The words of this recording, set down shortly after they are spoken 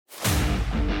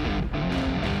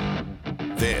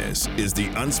This is the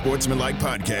Unsportsmanlike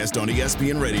Podcast on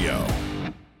ESPN Radio.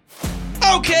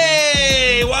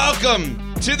 Okay,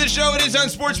 welcome to the show. It is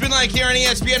Unsportsmanlike here on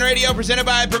ESPN Radio, presented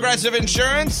by Progressive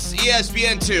Insurance,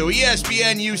 ESPN2,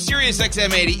 ESPNU,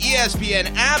 SiriusXM 80,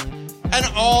 ESPN app, and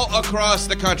all across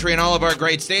the country and all of our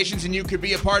great stations. And you could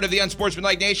be a part of the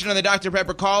Unsportsmanlike Nation on the Dr.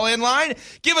 Pepper call-in line.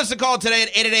 Give us a call today at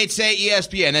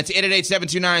 888-SAY-ESPN. That's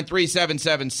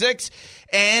 888-729-3776.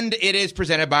 And it is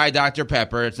presented by Dr.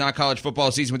 Pepper. It's not college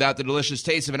football season without the delicious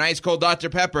taste of an ice-cold Dr.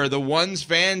 Pepper, the ones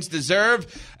fans deserve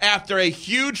after a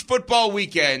huge football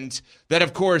weekend that,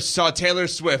 of course, saw Taylor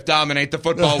Swift dominate the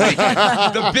football weekend.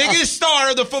 The biggest star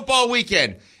of the football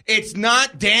weekend. It's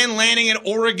not Dan Lanning in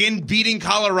Oregon beating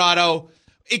Colorado.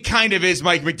 It kind of is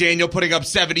Mike McDaniel putting up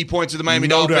 70 points with the Miami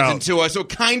Dolphins and Tua. So it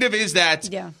kind of is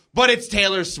that. Yeah. But it's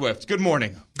Taylor Swift. Good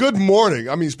morning. Good morning.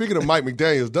 I mean, speaking of Mike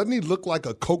McDaniels, doesn't he look like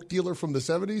a Coke dealer from the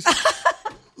 70s?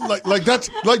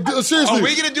 Seriously. Are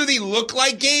we going to do the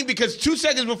look-like game? Because 2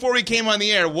 seconds before we came on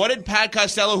the air, what did Pat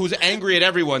Costello, who's angry at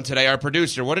everyone today, our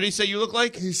producer, what did he say you look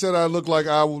like? He said I look like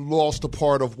I lost a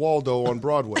part of Waldo on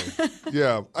Broadway.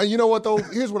 Yeah. You know what, though?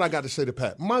 Here's what I got to say to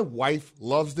Pat. My wife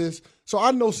loves this. So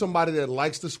I know somebody that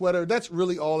likes the sweater. That's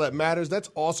really all that matters. That's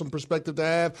awesome perspective to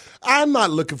have. I'm not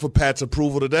looking for Pat's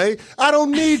approval today. I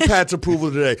don't need Pat's approval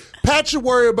today. Pat should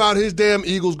worry about his damn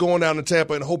Eagles going down to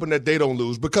Tampa and hoping that they don't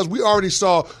lose, because we already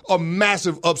saw a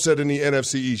massive upset in the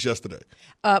NFC East yesterday.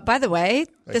 By the way,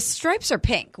 the stripes are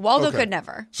pink. Waldo could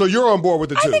never. So you're on board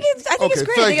with it, too? I think it's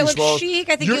great. I think it looks chic.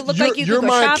 I think you look like you could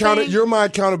go shopping. You're my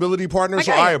accountability partner,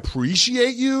 so I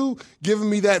appreciate you giving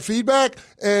me that feedback.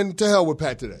 And to hell with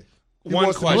Pat today.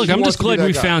 One question. Look, I'm just glad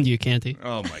we found you, Canty.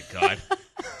 Oh, my God.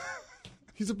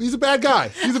 He's a bad guy.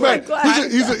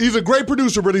 He's a great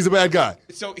producer, but he's a bad guy.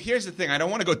 So here's the thing. I don't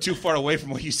want to go too far away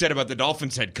from what you said about the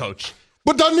Dolphins head coach.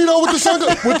 But doesn't he know with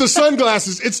the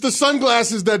sunglasses? It's the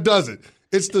sunglasses that does it.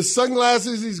 It's the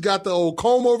sunglasses. He's got the old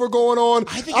comb over going on.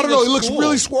 I don't know. He looks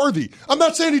really swarthy. I'm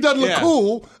not saying he doesn't look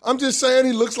cool. I'm just saying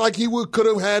he looks like he could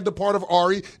have had the part of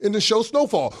Ari in the show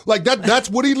Snowfall. Like that. That's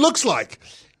what he looks like.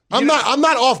 I'm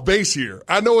not off base here.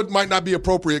 I know it might not be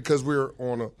appropriate because we're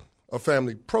on a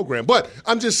family program, but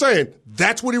I'm just saying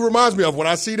that's what he reminds me of. When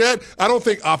I see that, I don't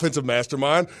think offensive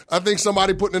mastermind. I think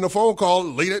somebody putting in a phone call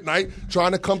late at night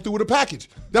trying to come through with a package.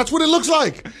 That's what it looks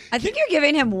like. I think you're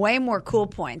giving him way more cool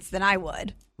points than I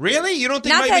would. Really? You don't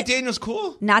think Mike McDaniel's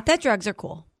cool? Not that drugs are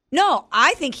cool. No,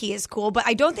 I think he is cool, but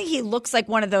I don't think he looks like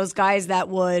one of those guys that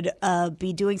would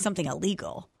be doing something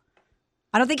illegal.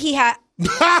 I don't think he had...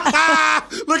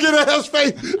 Look at El's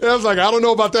face. El's like, I don't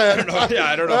know about that. I don't know about that.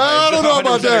 I don't know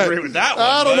about that. Agree with that one,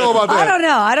 I don't know about that.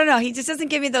 I don't know. He just doesn't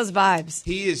give me those vibes.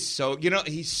 He is so,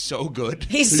 he's so good.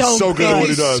 He's so good at what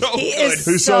he does.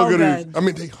 He's so good. I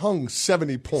mean, they hung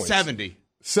 70 points. 70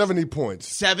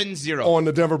 points. 7-0 on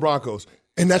the Denver Broncos.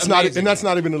 And that's amazing.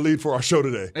 not even the lead for our show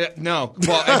today. No.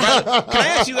 Well, can I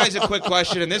ask you guys a quick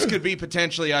question? And this could be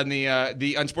potentially on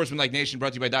the Unsportsmanlike Nation,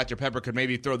 brought to you by Dr. Pepper. Could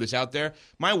maybe throw this out there.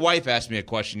 My wife asked me a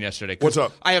question yesterday. What's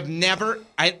up? I have never,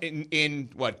 in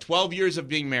 12 years of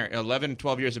being married, 11,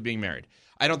 12 years of being married,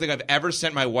 I don't think I've ever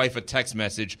sent my wife a text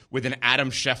message with an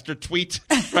Adam Schefter tweet,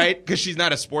 right? Because she's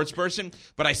not a sports person.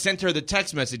 But I sent her the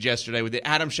text message yesterday with the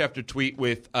Adam Schefter tweet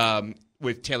with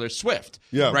Taylor Swift,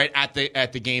 right, at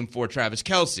the game for Travis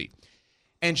Kelce.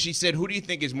 And she said, who do you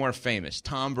think is more famous,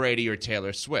 Tom Brady or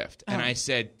Taylor Swift? And I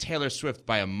said, Taylor Swift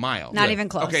by a mile. Not even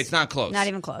close. Okay, it's not close. Not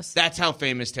even close. That's how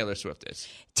famous Taylor Swift is.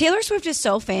 Taylor Swift is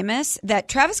so famous that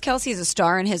Travis Kelce is a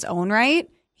star in his own right.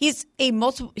 He's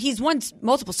won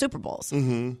multiple Super Bowls.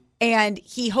 Mm-hmm. And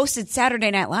he hosted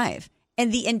Saturday Night Live.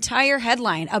 And the entire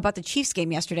headline about the Chiefs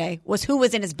game yesterday was who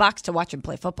was in his box to watch him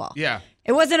play football. Yeah.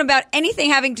 It wasn't about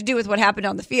anything having to do with what happened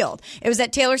on the field. It was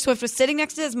that Taylor Swift was sitting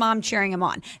next to his mom cheering him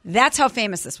on. That's how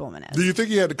famous this woman is. Do you think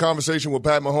he had the conversation with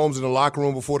Pat Mahomes in the locker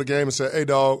room before the game and said, hey,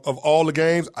 dog, of all the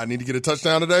games, I need to get a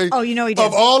touchdown today? Oh, you know he did.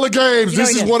 Of all the games,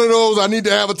 this is one of those, I need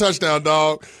to have a touchdown,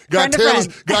 dog. Got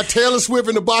Taylor Swift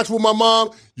in the box with my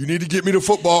mom. You need to get me the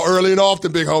football early and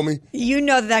often, big homie. You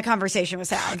know that conversation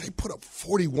was had. They put up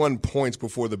 41 points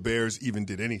before the Bears even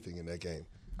did anything in that game.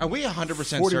 Are we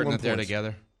 100% certain that they're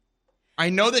together? I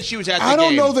know that she was at the game. I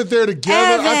don't know that they're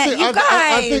together.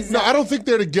 Evan, I don't think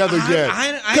they're together yet.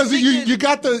 Because you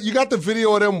got the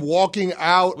video of them walking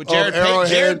out with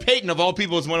Jared Payton, of all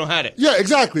people, is one who had it. Yeah,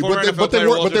 exactly. But they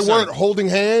weren't holding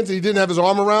hands. He didn't have his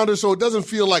arm around her, so it doesn't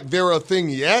feel like they're a thing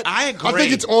yet. I agree. I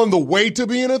think it's on the way to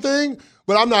being a thing.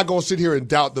 But I'm not going to sit here and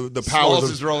doubt the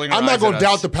powers. I'm not going to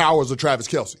doubt the powers of Travis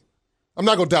Kelce. I'm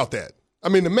not going to doubt that. I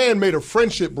mean, the man made a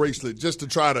friendship bracelet just to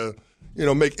try to,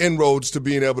 make inroads to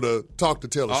being able to talk to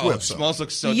Taylor Swift. So. Smalls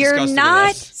looks so You're disgusted not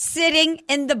with us. sitting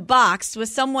in the box with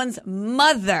someone's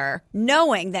mother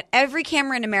knowing that every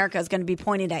camera in America is going to be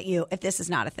pointed at you if this is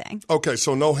not a thing. Okay,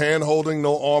 so no hand-holding,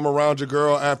 no arm around your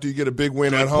girl after you get a big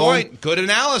win at home? Point. Good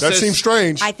analysis. That seems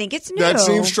strange. I think it's new. That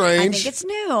seems strange. I think it's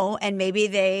new, and maybe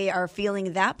they are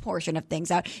feeling that portion of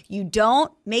things out. You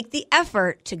don't make the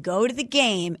effort to go to the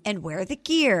game and wear the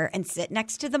gear and sit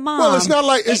next to the mom. Well, it's not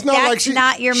like that's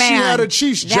not your man. She had a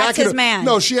Chiefs jacket. That's his man.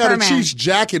 No, she had Her a man. Chiefs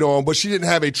jacket on, but she didn't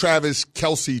have a Travis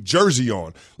Kelce jersey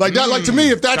on. Like that. Like to me,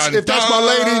 if that's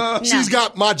my lady, she's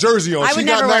got my jersey on. I would She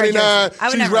never got wear a 99. jersey. I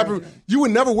would She's never wear a rapping. jersey. You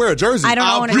would never wear a jersey. I don't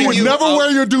own a You would jersey. never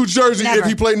wear your dude's jersey Never. if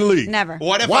he played in the league. Never.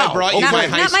 What if Wow. I brought you Okay. my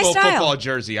high Not my school style. football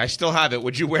jersey? I still have it.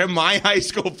 Would you wear my high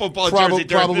school football Probably jersey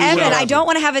during this would. Evan, show? I don't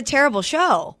want to have a terrible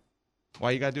show.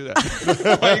 Why you got to do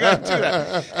that? Why you got to do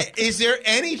that? Is there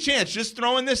any chance, just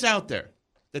throwing this out there,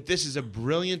 that this is a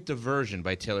brilliant diversion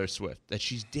by Taylor Swift, that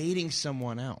she's dating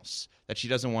someone else that she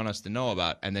doesn't want us to know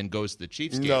about and then goes to the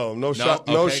Chiefs game? No shot.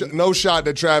 Okay. No shot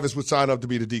that Travis would sign up to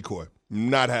be the decoy.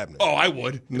 Not happening. Oh, I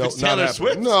would. No, If it's not Taylor happening.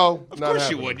 Swift? No, Of not course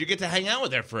happening. you would. You get to hang out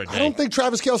with her for a day. I don't think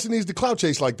Travis Kelce needs to clout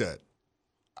chase like that.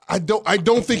 I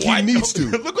don't think he needs to.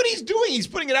 Look what he's doing. He's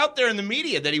putting it out there in the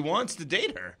media that he wants to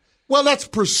date her. Well, that's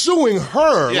pursuing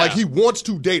her. Yeah. Like he wants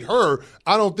to date her.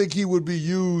 I don't think he would be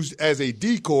used as a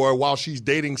decoy while she's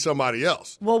dating somebody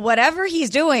else. Well, whatever he's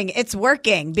doing, it's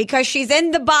working because she's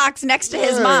in the box next to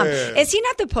his mom. Is he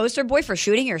not the poster boy for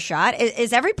shooting your shot?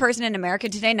 Is every person in America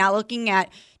today now looking at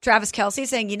Travis Kelce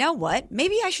saying, you know what,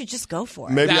 maybe I should just go for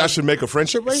it? Maybe I should make a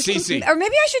friendship race? CC. Or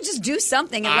maybe I should just do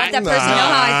something and let that person know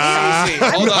how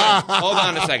I feel. Hold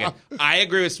on a second. I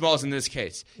agree with Smalls in this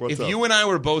case. What's if up? you and I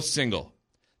were both single,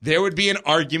 there would be an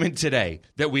argument today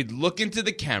that we'd look into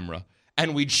the camera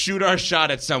and we'd shoot our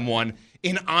shot at someone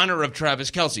in honor of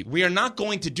Travis Kelce. We are not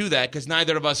going to do that because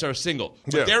neither of us are single.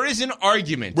 But Yeah. there is an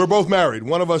argument. We're both married.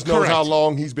 One of us knows Correct. how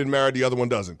long he's been married. The other one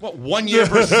doesn't. What, 1 year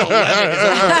versus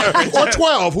 11? Or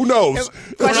 12. Who knows?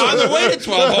 We're on the way to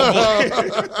 12,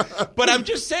 hopefully. But I'm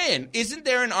just saying, isn't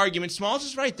there an argument? Smalls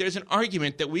is right. There's an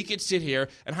argument that we could sit here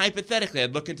and hypothetically,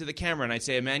 I'd look into the camera and I'd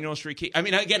say Emmanuel Shriki. I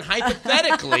mean, again,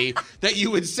 hypothetically, that you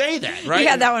would say that, right? You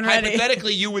had that one ready.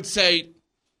 Hypothetically, you would say,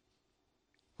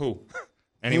 who?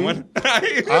 Anyone?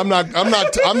 I'm not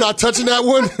touching that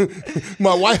one.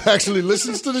 My wife actually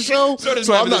listens to the show, So does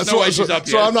I'm mine, not. there's no way she's up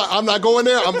yet. I'm not going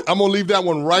there. I'm gonna leave that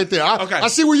one right there. Okay. I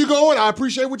see where you're going. I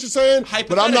appreciate what you're saying,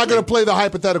 but I'm not gonna play the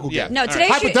hypothetical Yeah. game. No, All today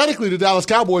right. Hypothetically, the Dallas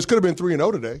Cowboys could have been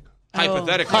 3-0 today.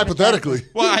 Hypothetically. Hypothetically.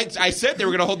 Well, I said they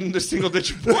were going to hold them to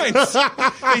single-digit points.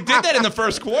 They did that in the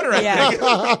first quarter, I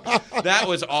think. That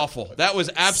was awful. That was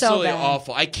absolutely bad.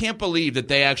 awful. I can't believe that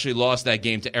they actually lost that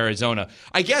game to Arizona.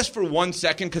 I guess for 1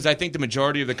 second, because I think the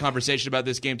majority of the conversation about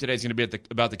this game today is going to be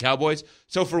about the Cowboys.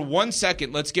 So for 1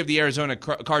 second, let's give the Arizona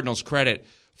Cardinals credit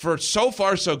for so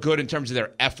far so good in terms of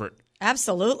their effort.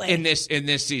 Absolutely. In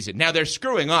this season. Now they're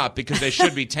screwing up because they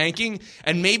should be tanking,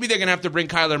 and maybe they're going to have to bring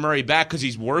Kyler Murray back because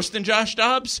he's worse than Josh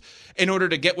Dobbs in order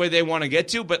to get where they want to get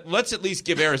to. But let's at least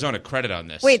give Arizona credit on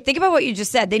this. Wait, think about what you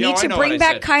just said. They need I to know bring what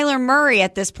I back said. Kyler Murray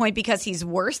at this point because he's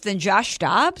worse than Josh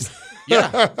Dobbs. Yeah,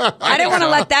 I didn't want to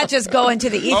let that just go into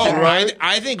the ether. Oh, right.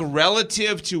 I think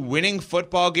relative to winning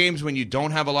football games when you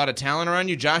don't have a lot of talent around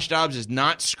you, Josh Dobbs is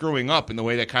not screwing up in the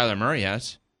way that Kyler Murray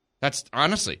has. That's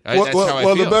honestly, that's how I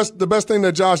feel. the best thing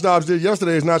that Josh Dobbs did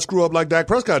yesterday is not screw up like Dak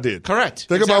Prescott did. Correct.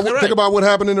 Think about what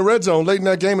happened in the red zone late in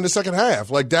that game in the second half.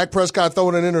 Like Dak Prescott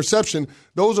throwing an interception.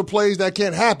 Those are plays that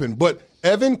can't happen. But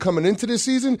Evan, coming into this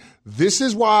season, this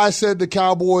is why I said the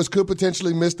Cowboys could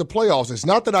potentially miss the playoffs. It's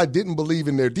not that I didn't believe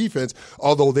in their defense,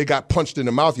 although they got punched in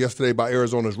the mouth yesterday by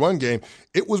Arizona's run game.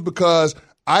 It was because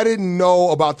I didn't know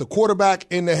about the quarterback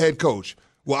and the head coach.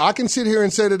 Well, I can sit here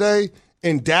and say today,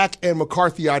 in Dak and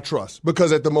McCarthy, I trust.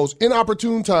 Because at the most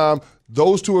inopportune time,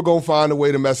 those two are going to find a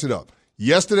way to mess it up.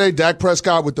 Yesterday, Dak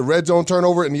Prescott with the red zone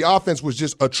turnover, and the offense was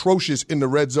just atrocious in the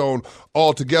red zone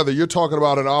altogether. You're talking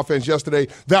about an offense yesterday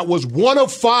that was 1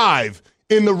 of 5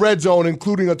 in the red zone,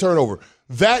 including a turnover.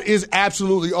 That is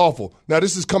absolutely awful. Now,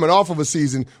 this is coming off of a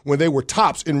season when they were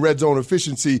tops in red zone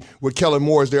efficiency with Kellen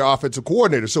Moore as their offensive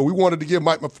coordinator. So we wanted to give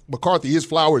Mike McCarthy his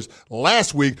flowers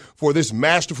last week for this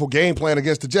masterful game plan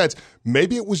against the Jets.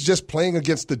 Maybe it was just playing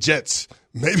against the Jets.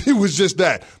 Maybe it was just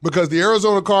that, because the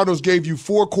Arizona Cardinals gave you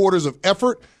 4 quarters of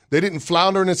effort. They didn't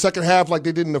flounder in the second half like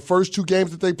they did in the first 2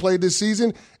 games that they played this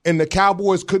season, and the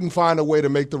Cowboys couldn't find a way to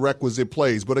make the requisite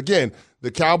plays. But again,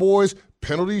 the Cowboys,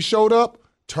 penalties showed up,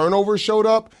 turnovers showed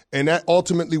up, and that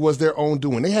ultimately was their own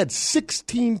doing. They had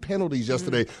 16 penalties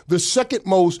yesterday, the second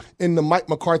most in the Mike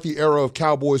McCarthy era of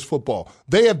Cowboys football.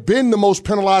 They have been the most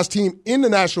penalized team in the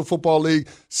National Football League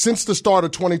since the start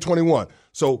of 2021.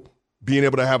 So being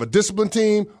able to have a disciplined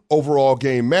team, overall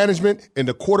game management, and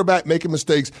the quarterback making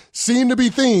mistakes seem to be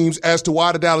themes as to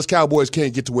why the Dallas Cowboys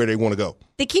can't get to where they want to go.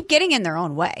 They keep getting in their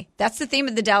own way. That's the theme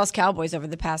of the Dallas Cowboys over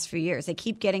the past few years. They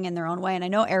keep getting in their own way. And I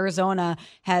know Arizona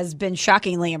has been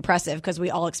shockingly impressive because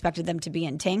we all expected them to be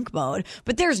in tank mode.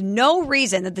 But there's no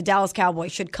reason that the Dallas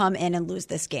Cowboys should come in and lose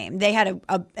this game. They had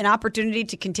an opportunity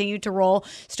to continue to roll,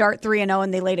 start 3-0,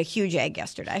 and they laid a huge egg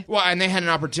yesterday. Well, and they had an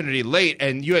opportunity late,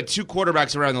 and you had two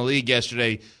quarterbacks around the league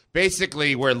yesterday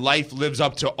basically where life lives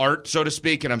up to art, so to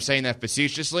speak, and I'm saying that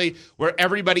facetiously, where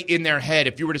everybody in their head,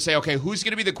 if you were to say, okay, who's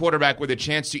going to be the quarterback with a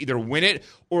chance to either win it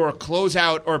or close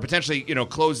out or potentially,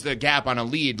 close the gap on a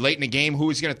lead late in the game, who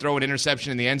is going to throw an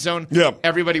interception in the end zone? Yeah.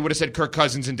 Everybody would have said Kirk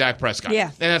Cousins and Dak Prescott. Yeah.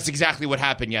 And that's exactly what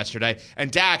happened yesterday.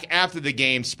 And Dak, after the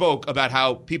game, spoke about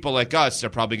how people like us are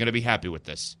probably going to be happy with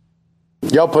this.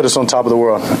 Y'all put us on top of the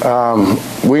world.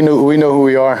 We know who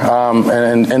we are,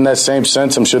 and in that same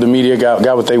sense, I'm sure the media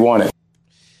got what they wanted.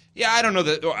 Yeah, I don't know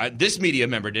that this media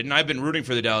member didn't. I've been rooting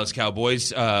for the Dallas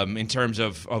Cowboys in terms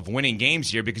of winning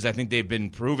games here because I think they've been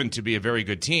proven to be a very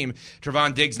good team.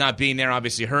 Trevon Diggs not being there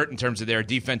obviously hurt in terms of their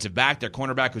defensive back, their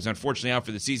cornerback who's unfortunately out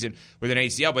for the season with an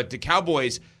ACL. But the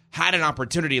Cowboys had an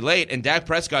opportunity late, and Dak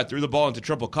Prescott threw the ball into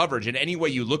triple coverage. And any way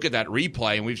you look at that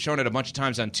replay, and we've shown it a bunch of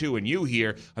times on 2 and you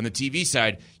here on the TV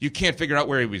side, you can't figure out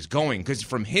where he was going because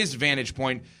from his vantage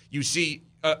point, you see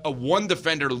a one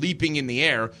defender leaping in the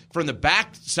air. From the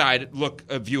backside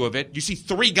view of it, you see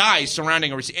 3 guys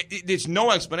surrounding a receiver. There's no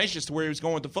explanation as to where he was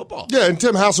going with the football. Yeah, and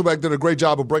Tim Hasselbeck did a great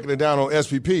job of breaking it down on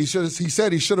SVP. He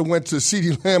said he should have went to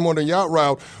CeeDee Lamb on the yacht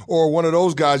route or one of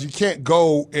those guys. You can't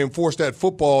go and force that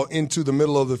football into the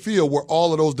middle of the field where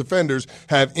all of those defenders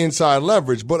have inside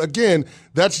leverage. But again,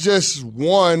 that's just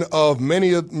one of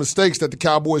many mistakes that the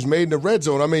Cowboys made in the red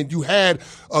zone. I mean, you had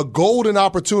a golden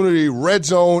opportunity, red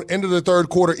zone, end of the third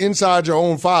quarter, inside your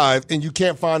own 5, and you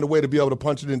can't find a way to be able to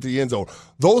punch it into the end zone.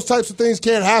 Those types of things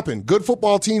can't happen. Good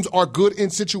football teams are good in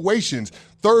situations.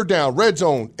 Third down, red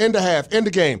zone, end of half, end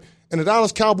of game. And the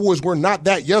Dallas Cowboys were not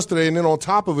that yesterday. And then on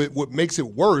top of it, what makes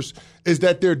it worse is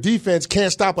that their defense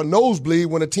can't stop a nosebleed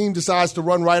when a team decides to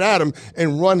run right at them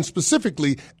and run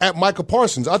specifically at Micah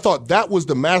Parsons. I thought that was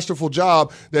the masterful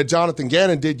job that Jonathan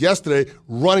Gannon did yesterday,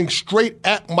 running straight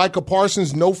at Micah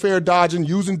Parsons, no fair dodging,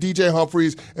 using DJ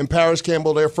Humphries and Paris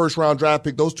Campbell, their first-round draft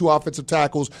pick, those 2 offensive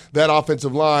tackles, that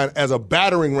offensive line as a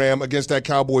battering ram against that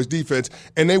Cowboys defense.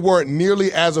 And they weren't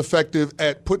nearly as effective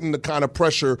at putting the kind of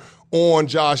pressure on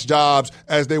Josh Dobbs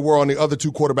as they were on the other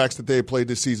 2 quarterbacks that they had played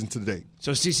this season to date.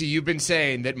 So, Cece, you've been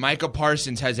saying that Micah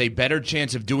Parsons has a better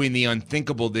chance of doing the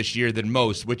unthinkable this year than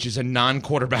most, which is a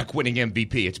non-quarterback winning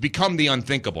MVP. It's become the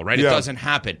unthinkable, right? Yeah. It doesn't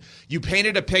happen. You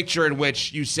painted a picture in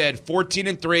which you said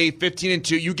 14-3,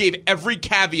 15-2. You gave every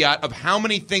caveat of how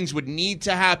many things would need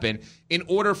to happen in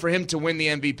order for him to win the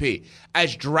MVP.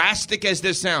 As drastic as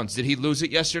this sounds, did he lose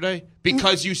it yesterday?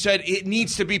 Because you said it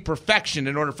needs to be perfection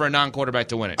in order for a non-quarterback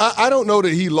to win it. I don't know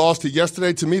that he lost it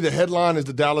yesterday. To me, the headline is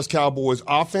the Dallas Cowboys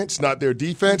offense, not their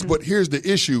defense. Mm-hmm. But here's the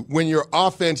issue. When your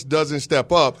offense doesn't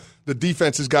step up, the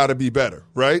defense has got to be better,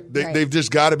 right? They've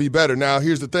just got to be better. Now,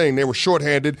 here's the thing. They were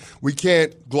shorthanded. We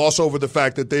can't gloss over the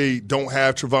fact that they don't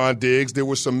have Trevon Diggs. There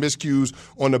were some miscues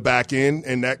on the back end,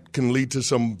 and that can lead to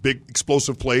some big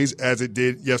explosive plays, as it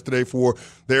did yesterday for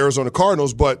the Arizona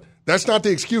Cardinals. But that's not the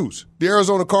excuse. The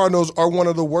Arizona Cardinals are one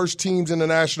of the worst teams in the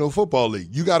National Football League.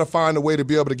 You got to find a way to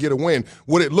be able to get a win.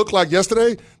 What it looked like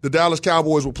yesterday, the Dallas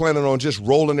Cowboys were planning on just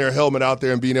rolling their helmet out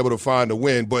there and being able to find a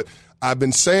win. But I've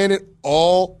been saying it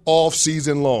all off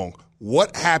season long.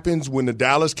 What happens when the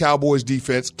Dallas Cowboys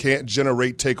defense can't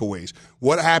generate takeaways?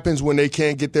 What happens when they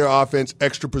can't get their offense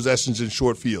extra possessions in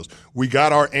short fields? We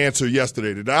got our answer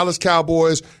yesterday. The Dallas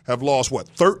Cowboys have lost,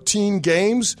 13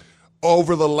 games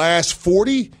over the last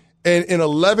 40? And in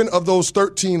 11 of those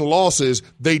 13 losses,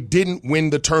 they didn't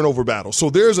win the turnover battle. So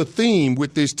there's a theme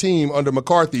with this team under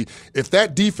McCarthy. If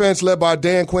that defense led by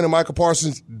Dan Quinn and Micah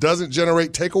Parsons doesn't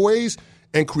generate takeaways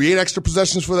and create extra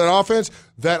possessions for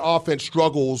that offense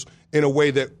struggles in a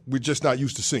way that we're just not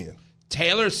used to seeing.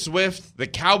 Taylor Swift, the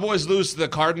Cowboys lose to the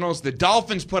Cardinals, the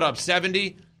Dolphins put up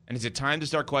 70, and is it time to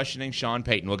start questioning Sean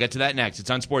Payton? We'll get to that next. It's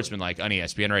Unsportsmanlike on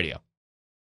ESPN Radio.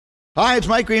 Hi, it's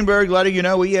Mike Greenberg letting you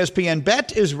know ESPN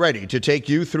Bet is ready to take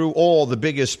you through all the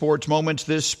biggest sports moments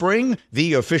this spring.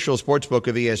 The official sportsbook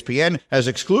of ESPN has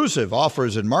exclusive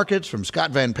offers and markets from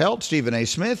Scott Van Pelt, Stephen A.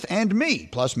 Smith, and me,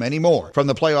 plus many more. From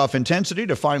the playoff intensity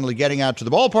to finally getting out to the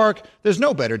ballpark, there's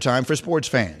no better time for sports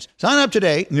fans. Sign up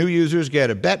today. New users get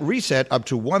a bet reset up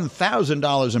to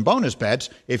 $1,000 in bonus bets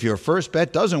if your first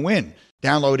bet doesn't win.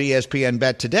 Download ESPN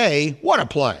Bet today. What a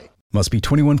play. Must be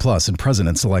 21 plus and present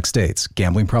in select states.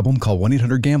 Gambling problem? Call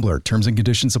 1-800-GAMBLER. Terms and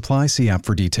conditions apply. See app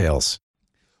for details.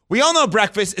 We all know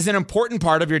breakfast is an important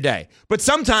part of your day. But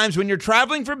sometimes when you're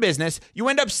traveling for business, you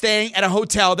end up staying at a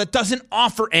hotel that doesn't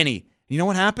offer any. You know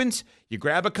what happens? You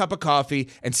grab a cup of coffee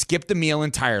and skip the meal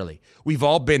entirely. We've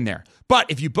all been there. But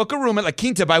if you book a room at La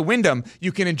Quinta by Wyndham,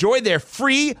 you can enjoy their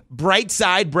free Bright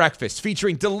Side breakfast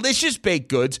featuring delicious baked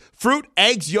goods, fruit,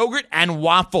 eggs, yogurt, and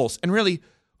waffles. And really,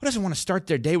 who doesn't want to start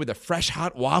their day with a fresh,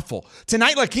 hot waffle?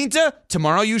 Tonight, La Quinta,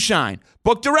 tomorrow you shine.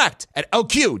 Book direct at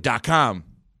lq.com.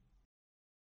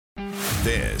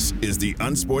 This is the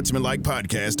Unsportsmanlike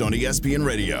Podcast on ESPN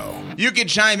Radio. You can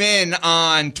chime in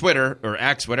on Twitter, or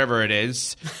X, whatever it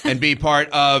is, and be part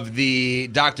of the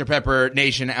Dr. Pepper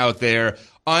Nation out there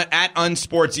at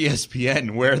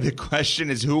UnsportsESPN, where the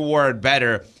question is who wore it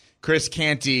better, Chris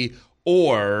Canty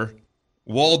or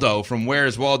Waldo from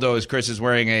Where's Waldo, as Chris is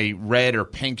wearing a red or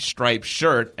pink striped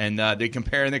shirt, and they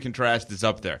compare and the contrast is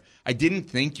up there. I didn't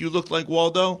think you looked like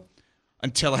Waldo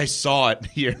until I saw it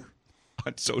here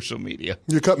on social media.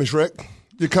 You cut me, Shrek.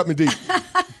 You cut me deep.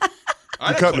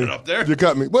 I didn't put it up there. You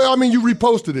cut me. Well, I mean, you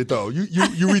reposted it, though. You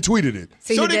retweeted it.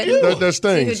 So did you? That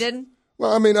stings. See who didn't?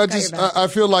 Well, I mean, I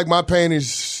feel like my pain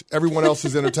is everyone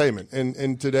else's entertainment,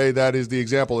 and today that is the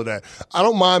example of that. I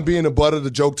don't mind being a butt of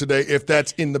the joke today if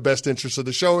that's in the best interest of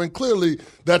the show, and clearly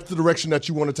that's the direction that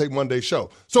you want to take Monday's show.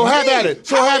 So have at it.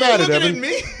 So have at it, Evan.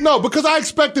 Me? No, because I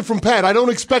expect it from Pat. I don't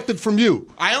expect it from you.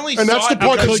 And that's the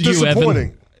part that's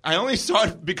disappointing. I only saw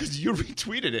it because you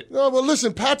retweeted it. No, well,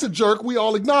 listen, Pat's a jerk. We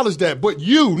all acknowledge that. But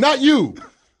you, not you.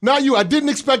 Not you. I didn't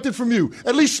expect it from you.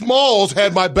 At least Smalls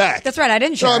had my back. That's right. I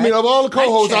didn't share. I mean, of all the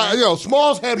co-hosts,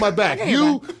 Smalls had my back.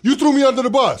 You threw me under the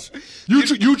bus.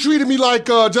 You treated me like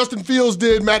Justin Fields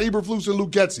did Matt Eberflus and Luke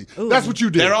Getzey. Ooh. That's what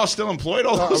you did. They're all still employed,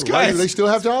 all those guys. Right? They still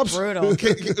have jobs? Brutal.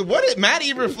 Matt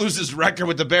Eberflus's record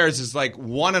with the Bears is like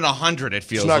 1-100, it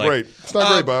feels like. It's not great. It's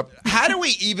not great, Bob. How do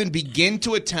we even begin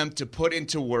to attempt to put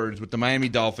into words what the Miami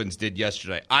Dolphins did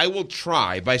yesterday? I will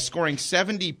try by scoring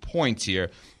 70 points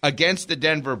here against the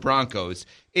Denver Broncos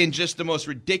in just the most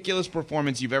ridiculous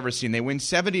performance you've ever seen. They win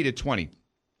 70-20.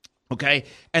 Okay?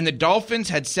 And the Dolphins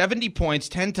had 70 points,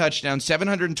 10 touchdowns,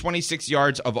 726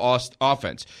 yards of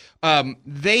offense.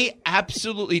 They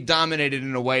absolutely dominated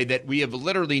in a way that we have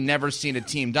literally never seen a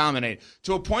team dominate,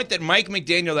 to a point that Mike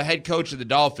McDaniel, the head coach of the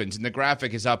Dolphins, and the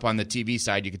graphic is up on the TV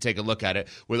side, you can take a look at it,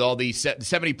 with all these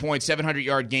 70 points,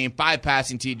 700-yard game, 5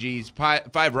 passing TDs,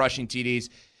 5 rushing TDs.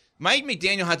 Mike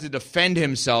McDaniel had to defend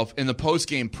himself in the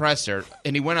postgame presser,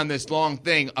 and he went on this long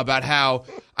thing about how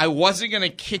I wasn't going to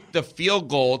kick the field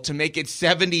goal to make it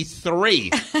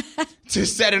 73 to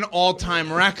set an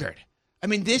all-time record. I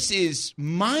mean, this is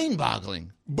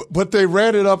mind-boggling. But they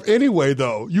ran it up anyway,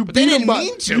 though. You but beat they them by,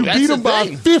 mean to. You That's beat the them by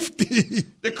thing. 50.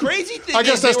 The crazy thing I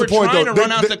guess is that's they the were point, trying though. to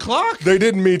run out the clock. They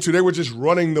didn't mean to. They were just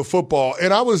running the football.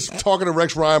 And I was talking to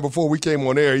Rex Ryan before we came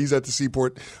on air. He's at the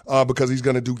Seaport because he's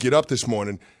going to do Get Up this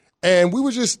morning. And we were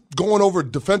just going over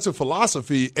defensive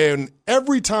philosophy. And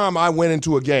every time I went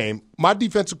into a game, my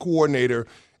defensive coordinator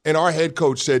and our head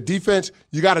coach said, defense,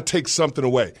 you got to take something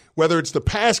away. Whether it's the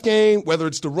pass game, whether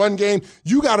it's the run game,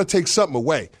 you got to take something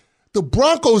away. The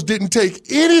Broncos didn't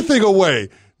take anything away.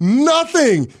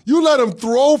 Nothing. You let them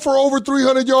throw for over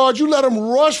 300 yards. You let them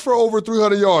rush for over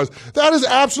 300 yards. That is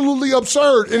absolutely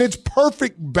absurd. And it's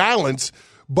perfect balance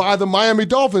by the Miami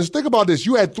Dolphins. Think about this.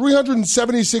 You had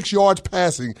 376 yards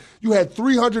passing. You had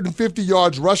 350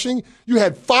 yards rushing. You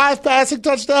had 5 passing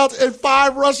touchdowns and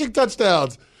 5 rushing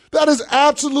touchdowns. That is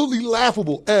absolutely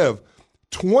laughable. Ev,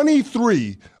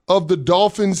 23 of the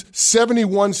Dolphins'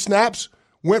 71 snaps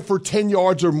went for 10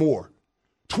 yards or more.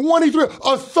 23.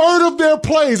 A third of their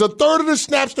plays, a third of the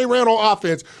snaps they ran on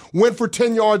offense went for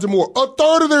 10 yards or more. A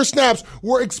third of their snaps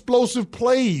were explosive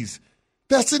plays.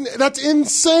 That's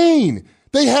insane.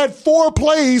 They had 4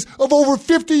 plays of over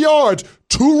 50 yards,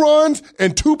 2 runs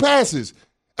and 2 passes.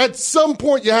 At some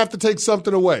point, you have to take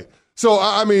something away. So,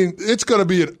 I mean, it's going to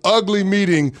be an ugly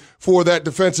meeting for that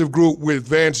defensive group with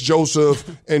Vance Joseph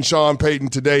and Sean Payton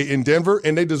today in Denver,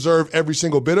 and they deserve every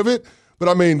single bit of it. But,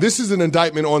 I mean, this is an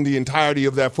indictment on the entirety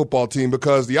of that football team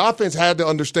because the offense had to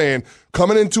understand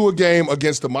coming into a game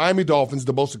against the Miami Dolphins,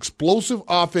 the most explosive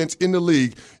offense in the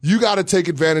league, you got to take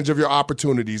advantage of your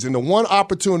opportunities. And the one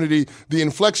opportunity, the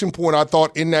inflection point I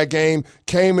thought in that game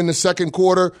came in the second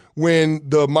quarter when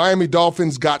the Miami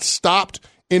Dolphins got stopped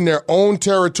in their own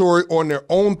territory on their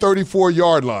own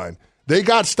 34-yard line. They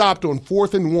got stopped on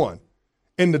 4th and 1.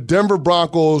 And the Denver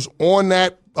Broncos on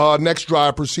that next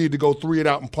drive proceed to go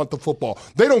 3-and-out and punt the football.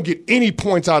 They don't get any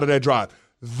points out of that drive.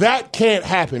 That can't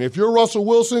happen. If you're Russell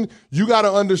Wilson, you got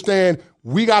to understand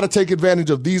we got to take advantage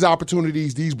of these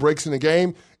opportunities, these breaks in the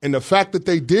game. And the fact that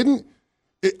they didn't,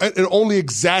 it only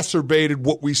exacerbated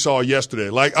what we saw yesterday.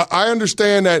 Like, I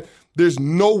understand that there's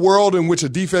no world in which a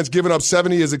defense giving up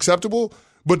 70 is acceptable,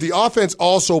 but the offense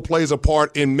also plays a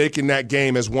part in making that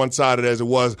game as one-sided as it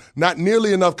was. Not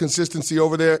nearly enough consistency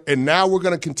over there, and now we're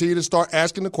going to continue to start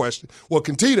asking the question,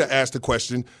 continue to ask the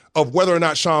question of whether or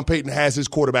not Sean Payton has his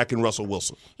quarterback in Russell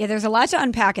Wilson. Yeah, there's a lot to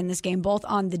unpack in this game, both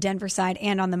on the Denver side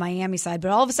and on the Miami side. But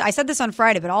all of a sudden, I said this on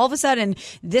Friday, but all of a sudden,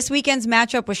 this weekend's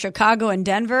matchup with Chicago and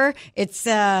Denver, it's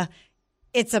the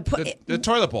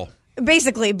toilet bowl.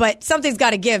 Basically, but something's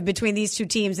got to give between these two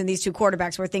teams and these two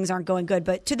quarterbacks where things aren't going good.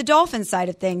 But to the Dolphins side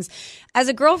of things, as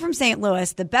a girl from St.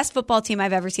 Louis, the best football team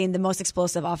I've ever seen, the most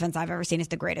explosive offense I've ever seen is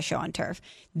the greatest show on turf.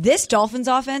 This Dolphins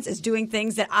offense is doing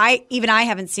things that I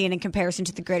haven't seen in comparison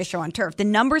to the greatest show on turf. The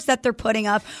numbers that they're putting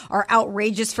up are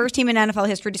outrageous. First team in NFL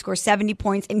history to score 70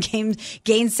 points in games,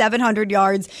 gain 700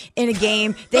 yards in a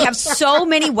game. They have so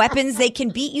many weapons. They can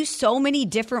beat you so many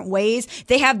different ways.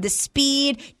 They have the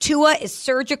speed. Tua is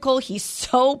surgical. He's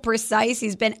so precise.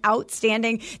 He's been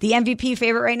outstanding. The MVP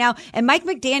favorite right now. And Mike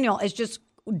McDaniel is just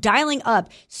dialing up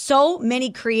so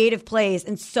many creative plays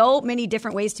and so many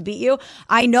different ways to beat you.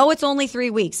 I know it's only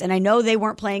 3 weeks, and I know they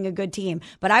weren't playing a good team,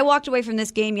 but I walked away from this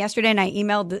game yesterday, and I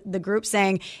emailed the group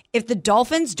saying, if the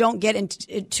Dolphins don't get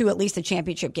into at least a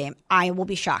championship game, I will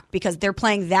be shocked because they're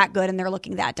playing that good and they're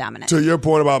looking that dominant. To your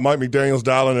point about Mike McDaniels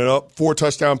dialing it up, 4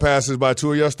 touchdown passes by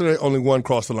Tua yesterday, only 1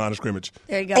 crossed the line of scrimmage.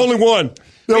 There you go. Only 1.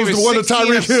 That was the one to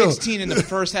Tyreek Hill. 16 in the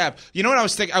first half. You know what I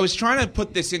was thinking? I was trying to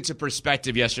put this into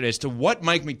perspective yesterday as to what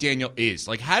Mike McDaniel is.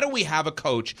 Like, how do we have a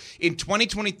coach in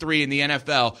 2023 in the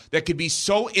NFL that could be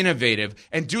so innovative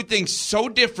and do things so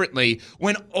differently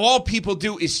when all people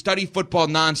do is study football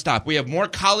nonstop? We have more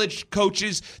college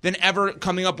coaches than ever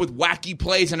coming up with wacky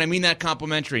plays, and I mean that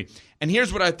complimentary. And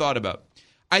here's what I thought about.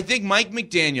 I think Mike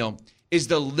McDaniel is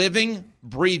the living,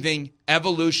 breathing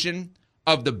evolution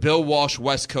of the Bill Walsh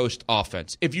West Coast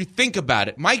offense. If you think about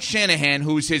it, Mike Shanahan,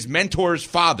 who's his mentor's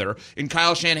father and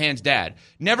Kyle Shanahan's dad,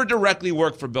 never directly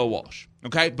worked for Bill Walsh,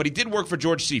 okay? But he did work for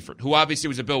George Seifert, who obviously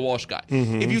was a Bill Walsh guy.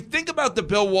 Mm-hmm. If you think about the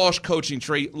Bill Walsh coaching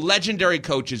tree, legendary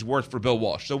coaches worked for Bill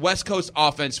Walsh. The West Coast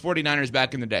offense, 49ers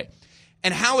back in the day.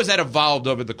 And how has that evolved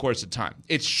over the course of time?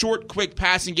 It's short, quick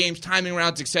passing games, timing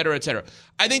routes, et cetera, et cetera.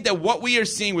 I think that what we are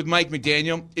seeing with Mike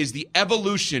McDaniel is the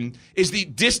evolution, is the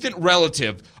distant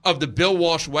relative of the Bill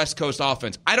Walsh West Coast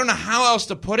offense. I don't know how else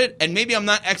to put it, and maybe I'm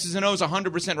not X's and O's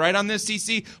 100% right on this,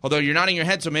 CC, although you're nodding your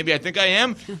head, so maybe I think I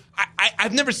am.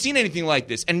 I've never seen anything like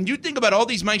this. And you think about all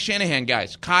these Mike Shanahan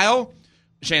guys. Kyle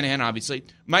Shanahan, obviously,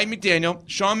 Mike McDaniel,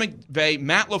 Sean McVay,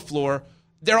 Matt LaFleur.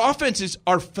 Their offenses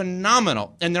are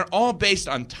phenomenal, and they're all based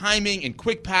on timing and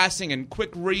quick passing and quick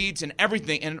reads and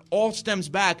everything, and it all stems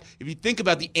back, if you think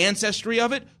about the ancestry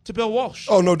of it, to Bill Walsh.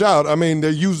 Oh, no doubt. I mean, they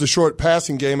use the short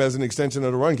passing game as an extension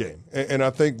of the run game, and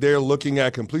I think they're looking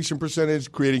at completion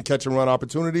percentage, creating catch-and-run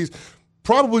opportunities.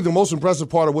 Probably the most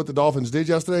impressive part of what the Dolphins did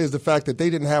yesterday is the fact that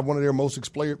they didn't have one of their most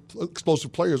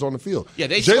explosive players on the field. Yeah,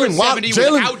 they scored 70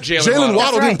 without Jalen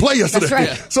Waddle didn't play yesterday.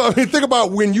 That's right. So, I mean, think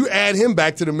about when you add him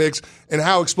back to the mix and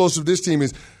how explosive this team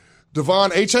is. Devon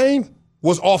A-Chain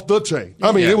was off the chain.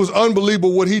 I mean, It was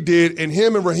unbelievable what he did, and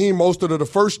him and Raheem Mostert are the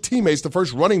first teammates, the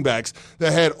first running backs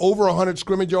that had over 100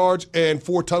 scrimmage yards and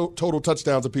 4 total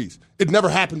touchdowns apiece. It never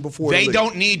happened before. They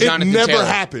don't need Jonathan Taylor. It never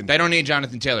happened. They don't need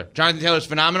Jonathan Taylor. Jonathan Taylor's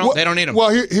phenomenal. Well, they don't need him. Well,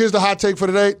 here's the hot take for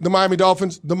today. The Miami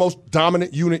Dolphins, the most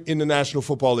dominant unit in the National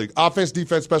Football League. Offense,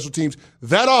 defense, special teams.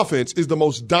 That offense is the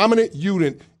most dominant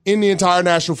unit in the entire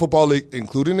National Football League,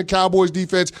 including the Cowboys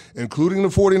defense, including the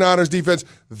 49ers defense.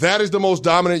 That is the most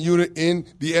dominant unit in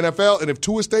the NFL. And if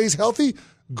Tua stays healthy,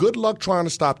 good luck trying to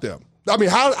stop them. I mean,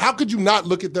 how could you not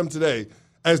look at them today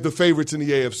as the favorites in the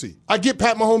AFC? I get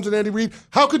Pat Mahomes and Andy Reid.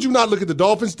 How could you not look at the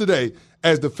Dolphins today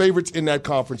as the favorites in that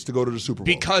conference to go to the Super Bowl?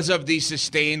 Because of the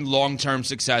sustained long-term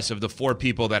success of the 4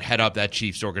 people that head up that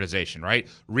Chiefs organization, right?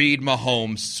 Reid,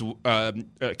 Mahomes,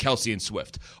 Kelsey, and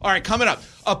Swift. All right, coming up,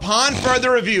 upon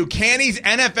further review, Canny's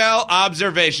NFL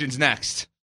observations next.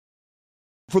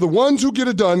 For the ones who get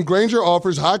it done, Grainger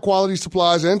offers high-quality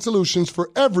supplies and solutions for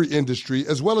every industry,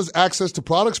 as well as access to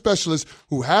product specialists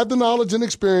who have the knowledge and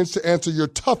experience to answer your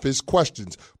toughest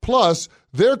questions. Plus,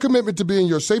 their commitment to being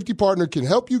your safety partner can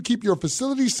help you keep your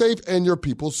facility safe and your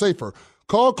people safer.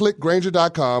 Call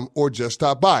clickgrainger.com or just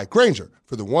stop by. Grainger,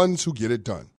 for the ones who get it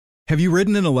done. Have you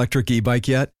ridden an electric e-bike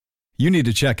yet? You need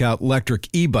to check out Electric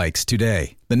E-Bikes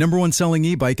today, the #1 selling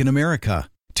e-bike in America.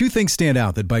 Two things stand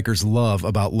out that bikers love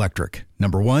about Electric.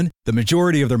 Number one, the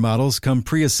majority of their models come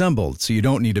pre-assembled, so you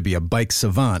don't need to be a bike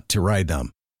savant to ride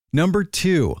them. Number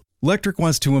two, Electric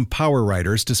wants to empower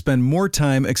riders to spend more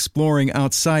time exploring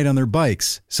outside on their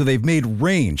bikes, so they've made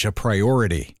range a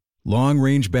priority.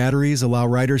 Long-range batteries allow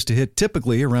riders to hit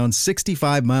typically around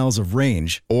 65 miles of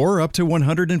range, or up to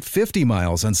 150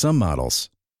 miles on some models.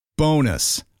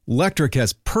 Bonus, Electric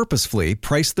has purposefully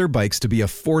priced their bikes to be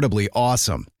affordably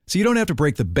awesome, so you don't have to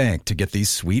break the bank to get these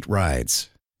sweet rides.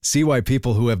 See why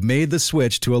people who have made the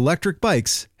switch to electric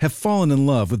bikes have fallen in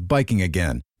love with biking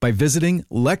again by visiting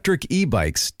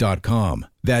electricebikes.com.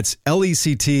 That's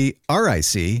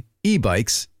LECTRIC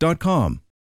ebikes.com.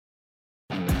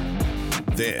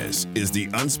 This is the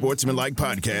Unsportsmanlike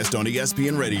Podcast on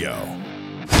ESPN Radio.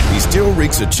 He still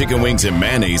reeks of chicken wings and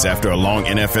mayonnaise after a long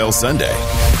NFL Sunday.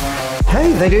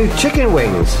 Hey, they do chicken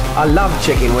wings. I love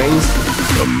chicken wings.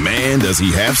 But man, does he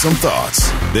have some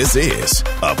thoughts. This is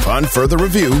Upon Further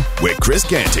Review with Chris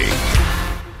Canty.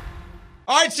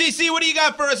 All right, CC, what do you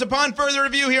got for us upon further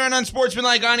review here on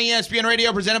Unsportsmanlike on ESPN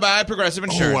Radio, presented by Progressive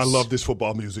Insurance? Oh, I love this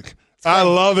football music. I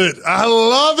love it. I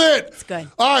love it. It's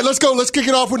good. All right, let's go. Let's kick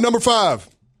it off with number 5.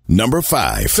 Number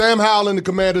 5. Sam Howell and the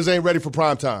Commanders ain't ready for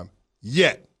primetime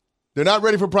yet. They're not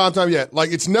ready for primetime yet.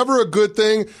 Like, it's never a good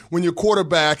thing when your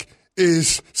quarterback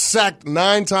is sacked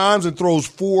 9 times and throws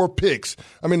 4 picks.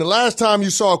 I mean, the last time you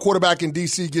saw a quarterback in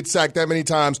D.C. get sacked that many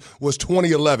times was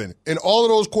 2011. And all of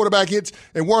those quarterback hits,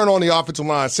 and weren't on the offensive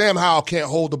line. Sam Howell can't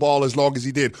hold the ball as long as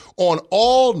he did. On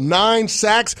all 9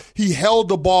 sacks, he held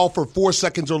the ball for 4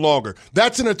 seconds or longer.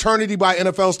 That's an eternity by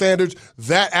NFL standards.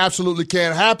 That absolutely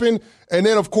can't happen. And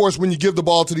then, of course, when you give the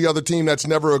ball to the other team, that's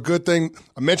never a good thing.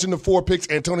 I mentioned the 4 picks.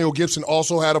 Antonio Gibson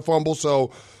also had a fumble.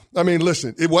 So, I mean,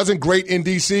 listen, it wasn't great in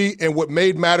D.C., and what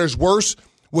made matters worse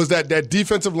was that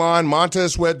defensive line,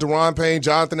 Montez Sweat, Daron Payne,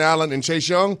 Jonathan Allen, and Chase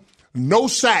Young, no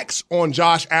sacks on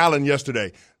Josh Allen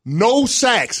yesterday. No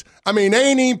sacks. I mean, they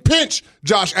ain't even pinch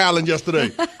Josh Allen yesterday.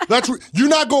 You're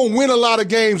not going to win a lot of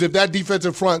games if that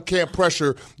defensive front can't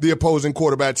pressure the opposing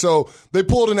quarterback. So they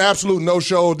pulled an absolute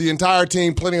no-show. The entire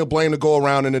team, plenty of blame to go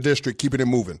around in the district, keeping it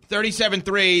moving.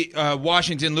 37-3,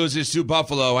 Washington loses to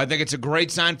Buffalo. I think it's a great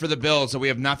sign for the Bills that we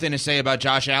have nothing to say about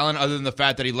Josh Allen other than the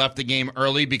fact that he left the game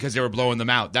early because they were blowing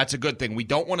them out. That's a good thing. We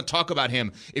don't want to talk about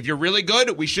him. If you're really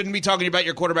good, we shouldn't be talking about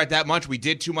your quarterback that much. We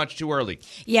did too much too early.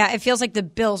 Yeah, it feels like the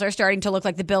Bills are starting to look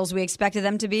like the Bills we expected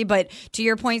them to be. But to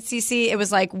your point, CC, it was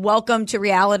like, welcome to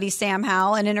reality, Sam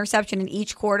Howell. An interception in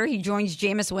each quarter. He joins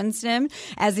Jameis Winston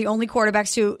as the only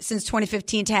quarterbacks since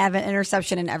 2015 to have an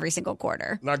interception in every single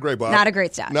quarter. Not great, Bob. Not a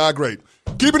great stat. Not great.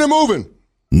 Keeping it moving.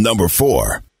 Number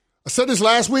 4. I said this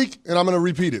last week, and I'm going to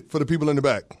repeat it for the people in the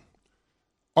back.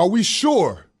 Are we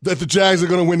sure that the Jags are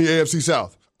going to win the AFC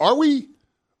South? Are we?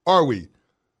 Are we?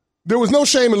 There was no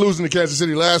shame in losing to Kansas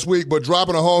City last week, but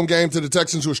dropping a home game to the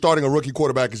Texans, who are starting a rookie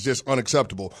quarterback, is just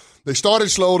unacceptable. They started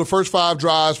slow. The first 5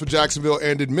 drives for Jacksonville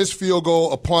ended missed field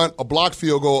goal, a punt, a blocked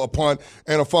field goal, a punt,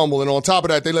 and a fumble. And on top of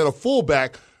that, they let a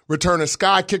fullback return a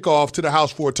sky kickoff to the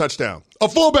house for a touchdown. A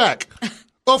fullback!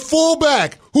 A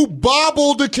fullback who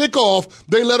bobbled the kickoff,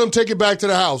 they let him take it back to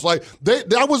the house. Like,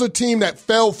 that was a team that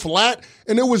fell flat,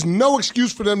 and there was no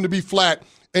excuse for them to be flat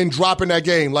and dropping that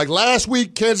game. Like last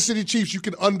week, Kansas City Chiefs, you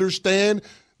can understand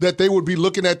that they would be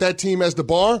looking at that team as the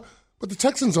bar, but the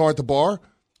Texans aren't the bar.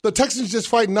 The Texans just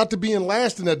fighting not to be in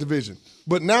last in that division.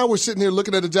 But now we're sitting here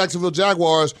looking at the Jacksonville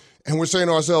Jaguars, and we're saying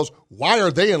to ourselves, why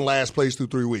are they in last place through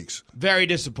 3 weeks? Very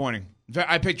disappointing.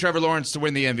 I picked Trevor Lawrence to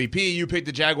win the MVP. You picked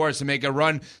the Jaguars to make a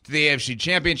run to the AFC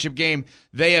Championship game.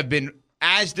 They have been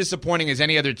as disappointing as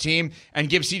any other team, and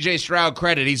give C.J. Stroud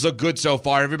credit. He's looked good so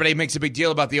far. Everybody makes a big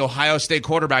deal about the Ohio State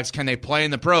quarterbacks. Can they play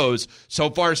in the pros? So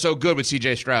far, so good with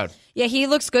C.J. Stroud. Yeah, he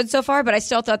looks good so far, but I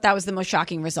still thought that was the most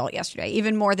shocking result yesterday,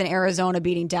 even more than Arizona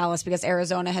beating Dallas, because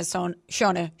Arizona has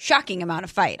shown a shocking amount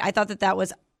of fight. I thought that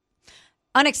was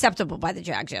unacceptable by the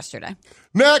Jags yesterday.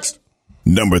 Next.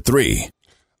 Number 3.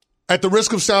 At the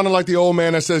risk of sounding like the old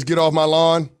man that says, get off my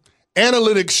lawn,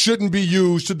 analytics shouldn't be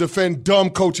used to defend dumb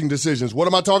coaching decisions. What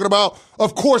am I talking about?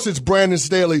 Of course it's Brandon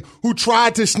Staley, who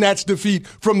tried to snatch defeat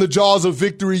from the jaws of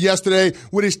victory yesterday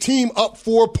with his team up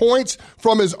 4 points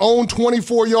from his own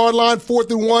 24-yard line,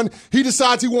 4th and 1. He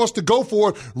decides he wants to go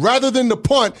for it rather than to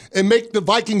punt and make the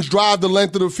Vikings drive the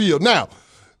length of the field. Now,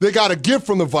 they got a gift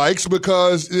from the Vikes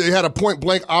because they had a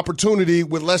point-blank opportunity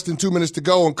with less than 2 minutes to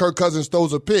go, and Kirk Cousins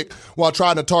throws a pick while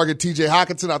trying to target T.J.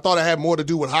 Hockenson. I thought it had more to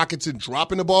do with Hockenson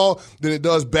dropping the ball than it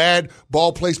does bad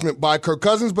ball placement by Kirk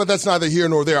Cousins, but that's neither here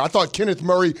nor there. I thought Kenneth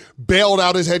Murray bailed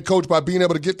out his head coach by being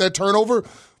able to get that turnover.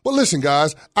 But listen,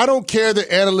 guys, I don't care that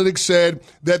analytics said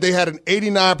that they had an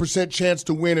 89% chance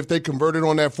to win if they converted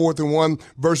on that 4th and 1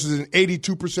 versus an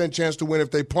 82% chance to win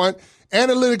if they punt.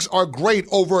 Analytics are great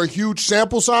over a huge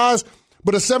sample size,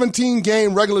 but a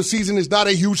 17-game regular season is not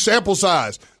a huge sample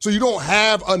size. So you don't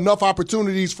have enough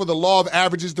opportunities for the law of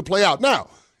averages to play out. Now,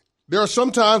 there are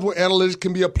some times where analytics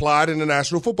can be applied in the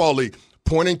National Football League.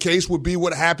 Point in case would be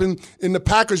what happened in the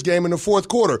Packers game in the fourth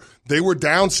quarter. They were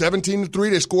down 17-3.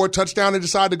 They scored a touchdown. They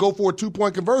decided to go for a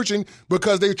 2-point conversion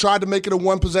because they tried to make it a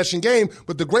one-possession game.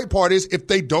 But the great part is if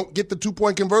they don't get the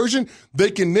 2-point conversion,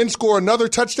 they can then score another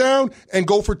touchdown and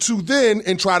go for 2 then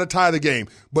and try to tie the game.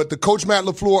 But the coach, Matt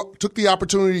LaFleur, took the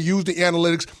opportunity to use the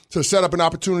analytics to set up an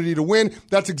opportunity to win.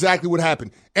 That's exactly what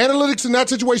happened. Analytics in that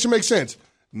situation makes sense.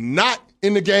 Not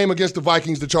in the game against the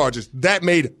Vikings, the Chargers. That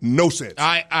made no sense.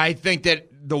 I think that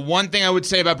the one thing I would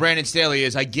say about Brandon Staley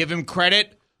is I give him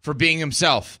credit for being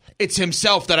himself. It's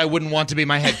himself that I wouldn't want to be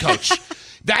my head coach.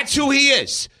 That's who he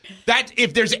is. That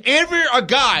if there's ever a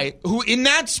guy who in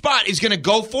that spot is going to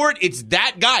go for it, it's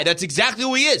that guy. That's exactly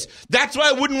who he is. That's why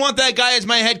I wouldn't want that guy as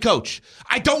my head coach.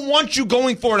 I don't want you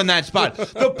going for it in that spot.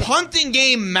 The punting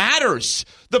game matters.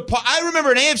 I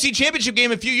remember an AFC Championship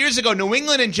game a few years ago, New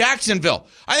England and Jacksonville.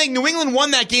 I think New England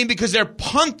won that game because their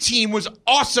punt team was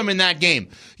awesome in that game.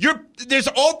 There's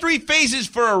all 3 phases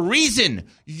for a reason.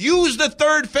 Use the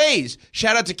 3rd phase.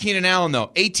 Shout out to Keenan Allen,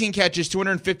 though. 18 catches,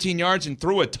 215 yards, and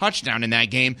threw a touchdown in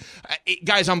that game.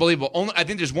 Guy's unbelievable. I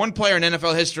think there's one player in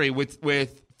NFL history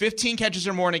with 15 catches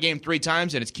or more in a game 3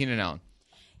 times, and it's Keenan Allen.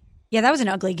 Yeah, that was an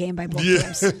ugly game by both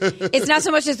teams. It's not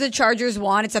so much as the Chargers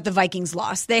won, it's that the Vikings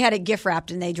lost. They had it gift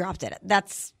wrapped and they dropped it.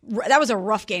 That was a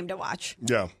rough game to watch.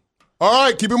 Yeah. All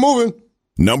right, keep it moving.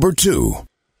 Number 2.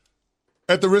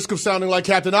 At the risk of sounding like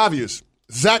Captain Obvious,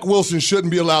 Zach Wilson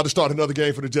shouldn't be allowed to start another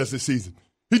game for the Jets this season.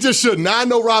 He just shouldn't. Now, I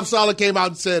know Rob Saleh came out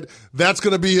and said that's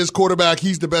going to be his quarterback.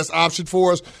 He's the best option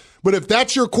for us. But if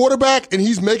that's your quarterback and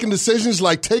he's making decisions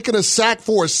like taking a sack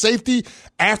for a safety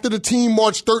after the team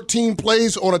marched 13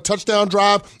 plays on a touchdown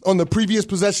drive on the previous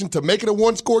possession to make it a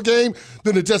 1-score game,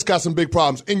 then it just got some big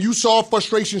problems. And you saw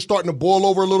frustration starting to boil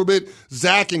over a little bit.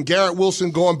 Zach and Garrett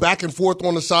Wilson going back and forth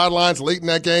on the sidelines late in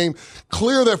that game.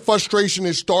 Clear that frustration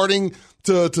is starting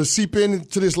to seep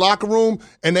into this locker room,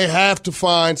 and they have to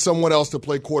find someone else to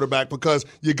play quarterback because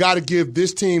you got to give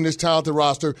this team, this talented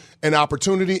roster, an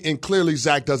opportunity, and clearly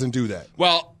Zach doesn't do that.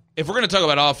 Well, if we're going to talk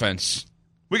about offense,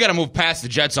 we got to move past the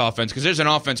Jets offense because there's an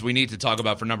offense we need to talk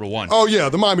about for number 1. Oh, yeah,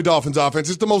 the Miami Dolphins offense.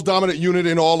 It's the most dominant unit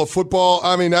in all of football.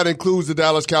 I mean, that includes the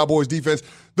Dallas Cowboys defense.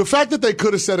 The fact that they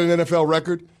could have set an NFL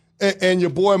record and your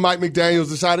boy Mike McDaniels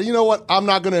decided, you know what, I'm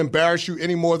not going to embarrass you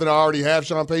any more than I already have,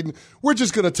 Sean Payton. We're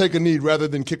just going to take a knee rather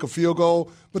than kick a field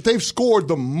goal. But they've scored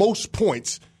the most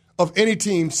points of any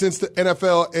team since the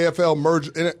NFL-AFL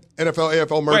merger.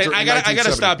 Wait, I got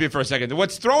to stop you for a second.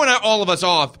 What's throwing all of us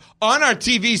off on our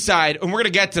TV side, and we're going to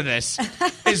get to this,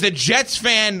 is the Jets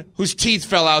fan whose teeth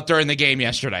fell out during the game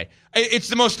yesterday. It's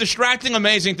the most distracting,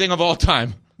 amazing thing of all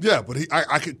time. Yeah, but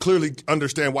I could clearly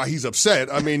understand why he's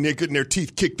upset. I mean, they're getting their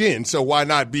teeth kicked in, so why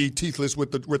not be teethless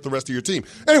with the rest of your team?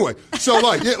 Anyway, so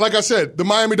like I said, the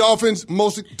Miami Dolphins,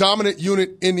 most dominant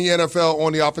unit in the NFL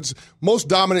on the offense, most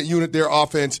dominant unit their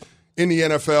offense in the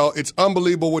NFL. It's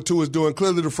unbelievable what Tua's doing.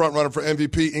 Clearly the front runner for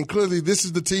MVP, and clearly this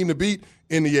is the team to beat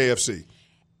in the AFC.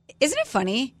 Isn't it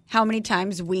funny how many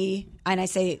times we, and I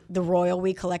say the royal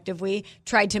we, collective we,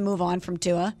 tried to move on from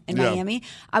Tua in Miami?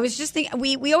 I was just thinking,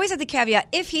 we always had the caveat,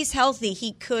 if he's healthy,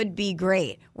 he could be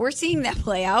great. We're seeing that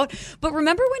play out. But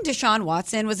remember when Deshaun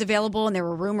Watson was available and there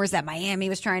were rumors that Miami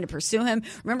was trying to pursue him?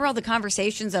 Remember all the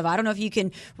conversations of, I don't know if you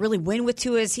can really win with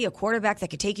Tua. Is he a quarterback that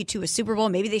could take you to a Super Bowl?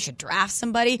 Maybe they should draft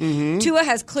somebody. Mm-hmm. Tua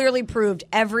has clearly proved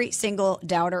every single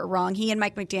doubter wrong. He and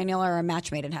Mike McDaniel are a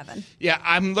match made in heaven. Yeah,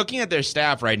 I'm looking at their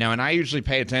staff right now, and I usually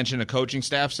pay attention to coaching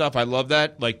staff stuff. I love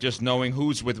that, like just knowing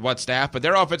who's with what staff. But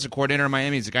their offensive coordinator in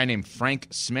Miami is a guy named Frank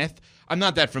Smith. I'm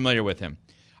not that familiar with him.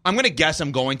 I'm going to guess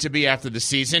I'm going to be after the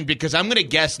season because I'm going to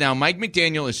guess now Mike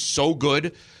McDaniel is so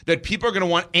good that people are going to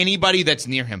want anybody that's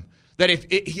near him. that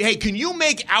hey, can you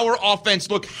make our offense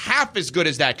look half as good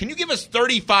as that? Can you give us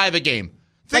 35 a game?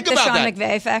 Think like about the Sean that.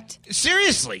 McVay effect?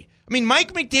 Seriously. I mean,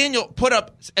 Mike McDaniel put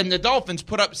up, and the Dolphins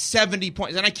put up 70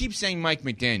 points. And I keep saying Mike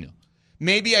McDaniel.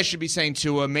 Maybe I should be saying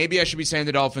Tua. Maybe I should be saying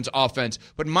the Dolphins offense.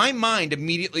 But my mind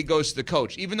immediately goes to the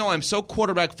coach. Even though I'm so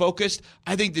quarterback focused,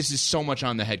 I think this is so much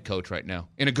on the head coach right now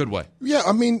in a good way. Yeah,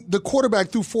 I mean, the quarterback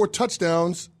threw 4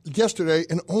 touchdowns yesterday,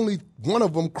 and only one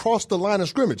of them crossed the line of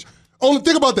scrimmage.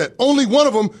 Think about that. Only one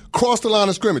of them crossed the line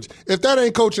of scrimmage. If that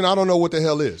ain't coaching, I don't know what the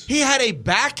hell is. He had a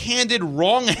backhanded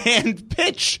wrong hand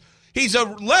pitch. He's a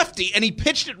lefty, and he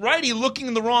pitched it righty, looking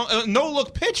in the wrong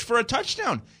no-look pitch for a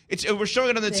touchdown. We're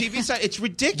showing it on the TV side. It's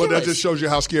ridiculous. But that just shows you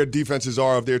how scared defenses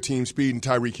are of their team speed and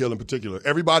Tyreek Hill in particular.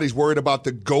 Everybody's worried about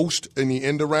the ghost in the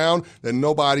end around, and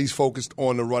nobody's focused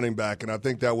on the running back. And I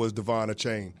think that was Devon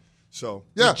Achane. So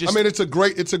yeah, I mean it's a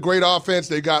great offense.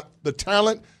 They got the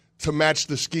talent to match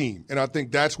the scheme, and I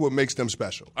think that's what makes them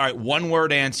special. All right,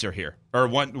 one-word answer here, or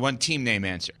one team name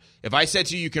answer. If I said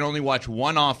to you can only watch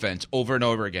one offense over and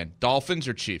over again, Dolphins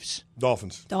or Chiefs?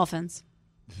 Dolphins. Dolphins.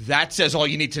 That says all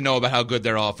you need to know about how good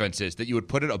their offense is, that you would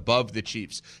put it above the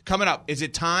Chiefs. Coming up, is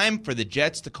it time for the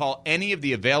Jets to call any of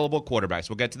the available quarterbacks?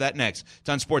 We'll get to that next. It's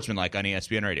on Sportsmanlike on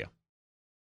ESPN Radio.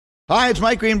 Hi, it's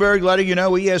Mike Greenberg letting you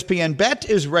know ESPN Bet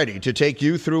is ready to take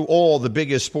you through all the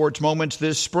biggest sports moments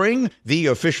this spring. The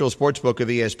official sportsbook of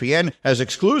ESPN has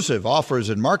exclusive offers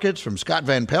and markets from Scott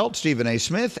Van Pelt, Stephen A.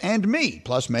 Smith, and me,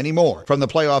 plus many more. From the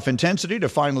playoff intensity to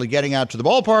finally getting out to the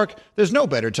ballpark, there's no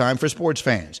better time for sports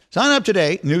fans. Sign up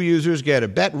today. New users get a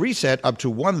bet reset up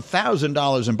to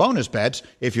 $1,000 in bonus bets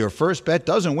if your first bet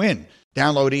doesn't win.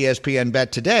 Download ESPN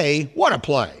Bet today. What a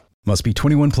play. Must be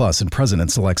 21 plus and present in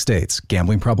select states.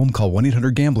 Gambling problem? Call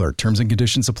 1-800-GAMBLER. Terms and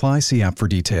conditions apply. See app for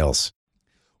details.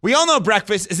 We all know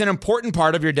breakfast is an important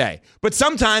part of your day. But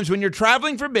sometimes when you're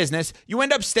traveling for business, you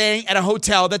end up staying at a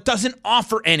hotel that doesn't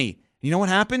offer any. You know what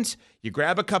happens? You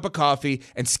grab a cup of coffee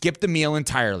and skip the meal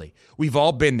entirely. We've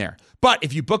all been there. But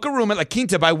if you book a room at La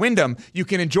Quinta by Wyndham, you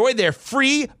can enjoy their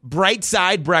free Bright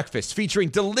Side breakfast featuring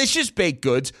delicious baked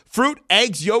goods, fruit,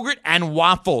 eggs, yogurt, and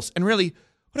waffles. And really,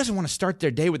 who doesn't want to start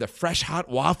their day with a fresh, hot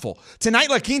waffle? Tonight,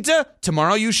 La Quinta,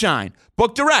 tomorrow you shine.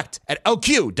 Book direct at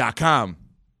lq.com.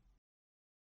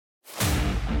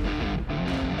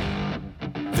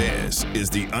 This is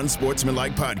the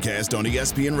Unsportsmanlike Podcast on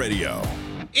ESPN Radio.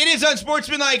 It is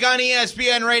Unsportsmanlike on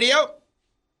ESPN Radio.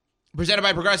 Presented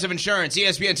by Progressive Insurance,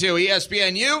 ESPN2,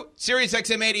 ESPNU, Sirius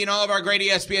XM80, and all of our great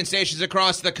ESPN stations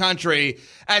across the country.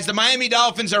 As the Miami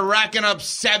Dolphins are racking up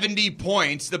 70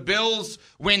 points, the Bills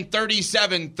win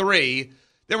 37-3.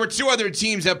 There were two other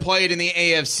teams that played in the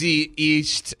AFC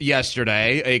East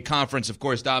yesterday, a conference, of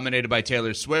course, dominated by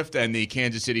Taylor Swift and the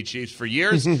Kansas City Chiefs for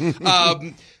years.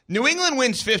 New England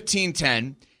wins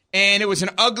 15-10. And it was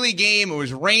an ugly game. It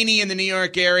was rainy in the New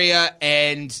York area,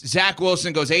 and Zach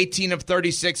Wilson goes 18 of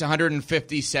 36,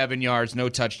 157 yards, no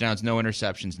touchdowns, no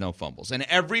interceptions, no fumbles. And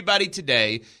everybody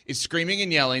today is screaming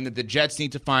and yelling that the Jets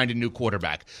need to find a new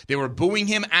quarterback. They were booing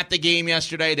him at the game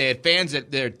yesterday. They had fans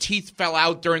that their teeth fell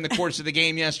out during the course of the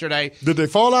game yesterday. Did they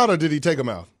fall out, or did he take them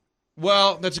out?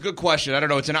 Well, that's a good question. I don't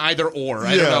know. It's an either or.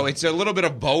 I don't know. It's a little bit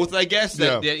of both, I guess.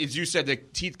 As you said, the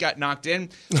teeth got knocked in.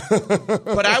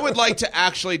 But I would like to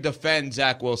actually defend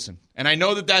Zach Wilson. And I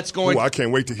know that that's going... I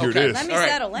can't wait to hear this. Let me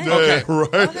settle in. Okay.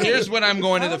 Right. Here's what I'm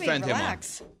going to defend him on.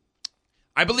 Relax.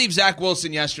 I believe Zach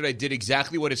Wilson yesterday did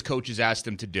exactly what his coaches asked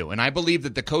him to do. And I believe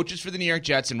that the coaches for the New York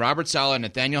Jets and Robert Saleh and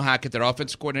Nathaniel Hackett, their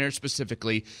offensive coordinator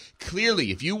specifically,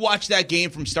 clearly, if you watch that game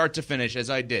from start to finish, as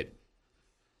I did,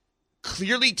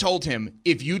 clearly told him,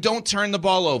 if you don't turn the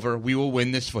ball over, we will win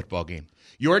this football game.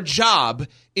 Your job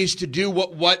is to do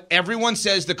what everyone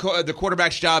says the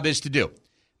quarterback's job is to do.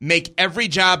 Make every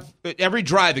drive,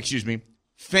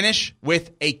 finish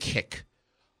with a kick.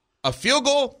 A field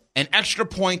goal, an extra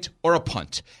point, or a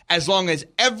punt. As long as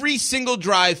every single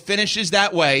drive finishes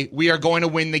that way, we are going to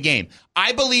win the game.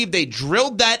 I believe they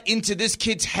drilled that into this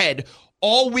kid's head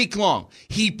all week long.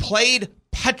 He played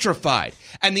petrified.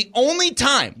 And the only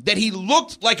time that he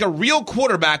looked like a real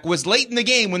quarterback was late in the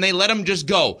game when they let him just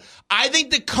go. I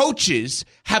think the coaches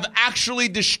have actually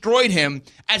destroyed him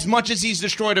as much as he's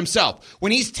destroyed himself.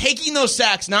 When he's taking those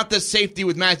sacks, not the safety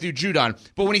with Matthew Judon,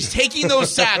 but when he's taking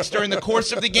those sacks during the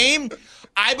course of the game,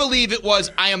 I believe it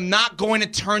was, I am not going to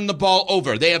turn the ball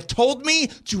over. They have told me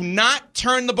to not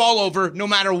turn the ball over no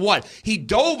matter what. He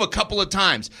dove a couple of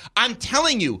times. I'm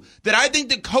telling you that I think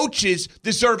the coaches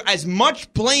deserve as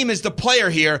much blame as the player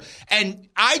here. And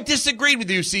I disagreed with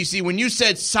you, CeCe, when you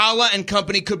said Saleh and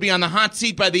company could be on the hot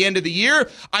seat by the end of the year.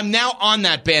 I'm now on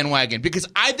that bandwagon because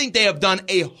I think they have done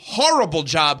a horrible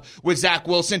job with Zach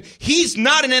Wilson. He's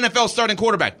not an NFL starting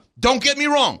quarterback. Don't get me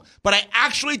wrong, but I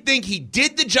actually think he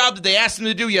did the job that they asked him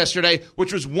to do yesterday,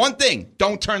 which was one thing: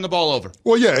 don't turn the ball over.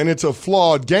 Well, yeah, and it's a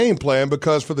flawed game plan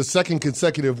because for the second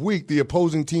consecutive week, the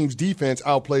opposing team's defense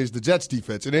outplays the Jets'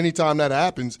 defense. And anytime that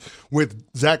happens with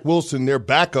Zach Wilson, their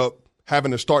backup,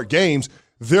 having to start games,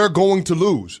 they're going to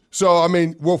lose. So, I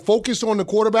mean, we'll focus on the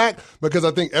quarterback because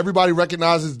I think everybody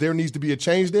recognizes there needs to be a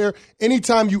change there.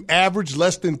 Anytime you average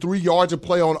less than 3 yards of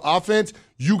play on offense,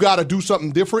 you got to do something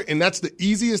different, and that's the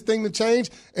easiest thing to change.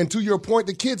 And to your point,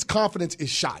 the kid's confidence is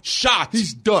shot.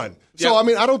 He's done. Yep. So, I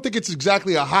mean, I don't think it's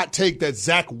exactly a hot take that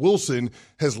Zach Wilson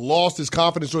has lost his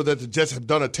confidence or that the Jets have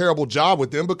done a terrible job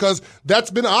with him because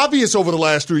that's been obvious over the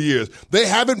last 3 years. They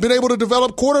haven't been able to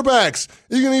develop quarterbacks.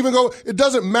 You can even go, it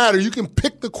doesn't matter. You can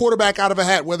pick the quarterback out of a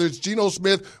hat, whether it's Geno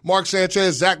Smith, Mark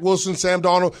Sanchez, Zach Wilson, Sam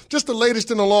Darnold, just the latest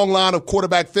in a long line of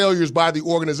quarterback failures by the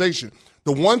organization.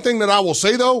 The one thing that I will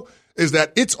say, though, is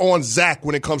that it's on Zach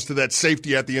when it comes to that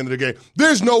safety at the end of the game.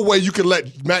 There's no way you can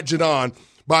let Matt Judon,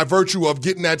 by virtue of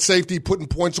getting that safety, putting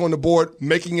points on the board,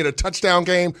 making it a touchdown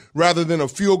game rather than a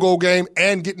field goal game,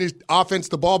 and getting his offense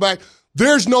the ball back.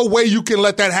 There's no way you can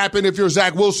let that happen if you're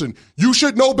Zach Wilson. You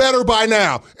should know better by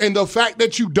now. And the fact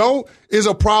that you don't is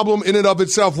a problem in and of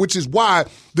itself, which is why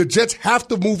the Jets have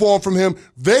to move on from him.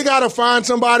 They got to find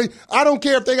somebody. I don't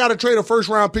care if they got to trade a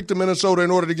first-round pick to Minnesota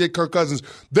in order to get Kirk Cousins.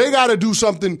 They got to do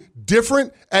something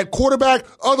different at quarterback.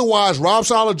 Otherwise, Rob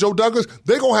Saleh, Joe Douglas,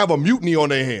 they're going to have a mutiny on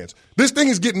their hands. This thing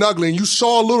is getting ugly, and you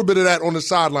saw a little bit of that on the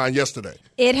sideline yesterday.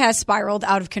 It has spiraled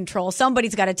out of control.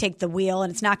 Somebody's got to take the wheel,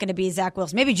 and it's not going to be Zach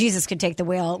Wilson. Maybe Jesus could take the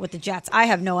wheel with the Jets. I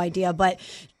have no idea, but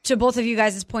to both of you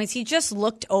guys' points, he just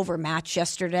looked overmatched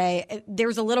yesterday. There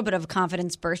was a little bit of a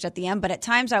confidence burst at the end, but at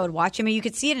times I would watch him and you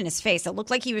could see it in his face. It looked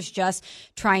like he was just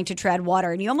trying to tread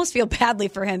water, and you almost feel badly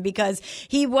for him because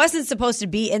he wasn't supposed to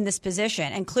be in this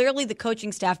position. And clearly the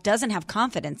coaching staff doesn't have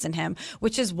confidence in him,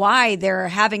 which is why they're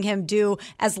having him do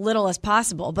as little as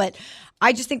possible. But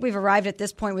I just think we've arrived at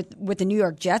this point with the New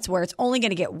York Jets where it's only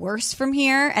going to get worse from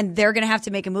here, and they're going to have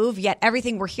to make a move. Yet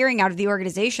everything we're hearing out of the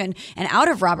organization and out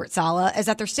of Robert Saleh is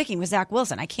that they're sticking with Zach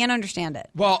Wilson. I can't understand it.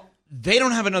 Well, they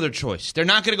don't have another choice. They're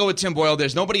not going to go with Tim Boyle.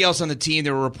 There's nobody else on the team.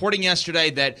 They were reporting yesterday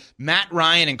that Matt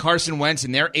Ryan and Carson Wentz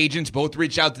and their agents both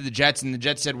reached out to the Jets, and the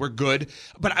Jets said, we're good.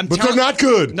 But they're not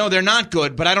good. No, they're not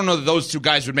good, but I don't know that those two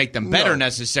guys would make them better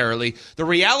necessarily. The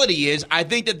reality is, I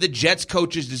think that the Jets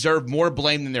coaches deserve more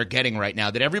blame than they're getting right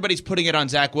now, that everybody's putting it on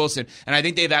Zach Wilson, and I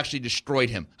think they've actually destroyed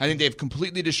him. I think they've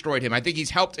completely destroyed him. I think he's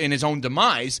helped in his own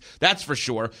demise, that's for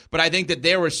sure, but I think that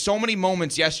there were so many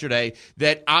moments yesterday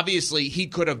that obviously he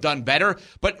could have done better.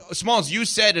 But Smalls, you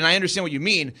said, and I understand what you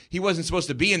mean, he wasn't supposed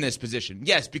to be in this position.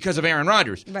 Yes, because of Aaron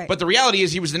Rodgers. Right. But the reality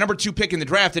is he was the number 2 pick in the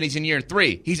draft, and he's in year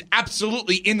 3. He's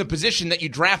absolutely in the position that you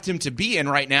draft him to be in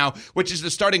right now, which is the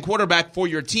starting quarterback for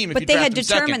your team. But they had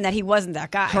determined that he wasn't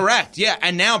that guy. Correct, yeah.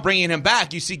 And now bringing him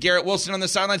back, you see Garrett Wilson on the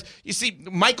sidelines. You see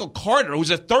Michael Carter, who's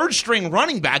a third-string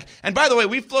running back. And by the way,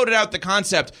 we floated out the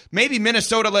concept, maybe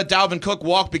Minnesota let Dalvin Cook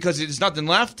walk because there's nothing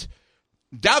left.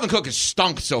 Dalvin Cook has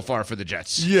stunk so far for the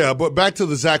Jets. Yeah, but back to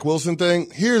the Zach Wilson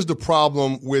thing. Here's the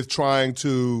problem with trying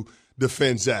to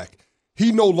defend Zach.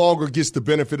 He no longer gets the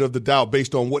benefit of the doubt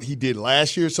based on what he did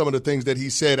last year, some of the things that he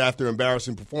said after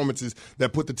embarrassing performances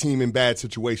that put the team in bad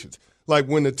situations. Like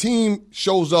when the team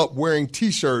shows up wearing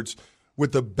T-shirts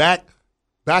with the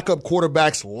backup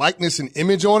quarterback's likeness and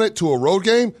image on it to a road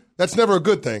game, that's never a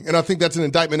good thing. And I think that's an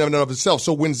indictment in and of itself.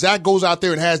 So when Zach goes out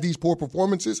there and has these poor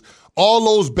performances, all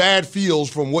those bad feels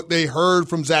from what they heard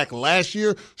from Zach last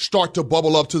year start to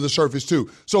bubble up to the surface too.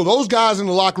 So those guys in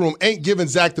the locker room ain't giving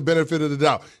Zach the benefit of the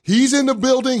doubt. He's in the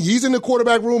building. He's in the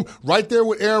quarterback room right there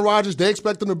with Aaron Rodgers. They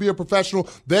expect him to be a professional.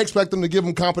 They expect him to give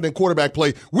him competent quarterback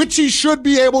play, which he should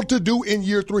be able to do in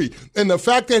year 3. And the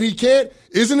fact that he can't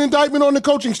is an indictment on the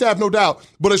coaching staff, no doubt,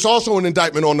 but it's also an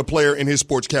indictment on the player and his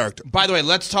sports character. By the way,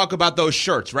 let's talk about those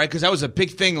shirts, right? Because that was a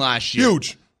big thing last year.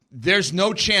 Huge. There's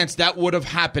no chance that would have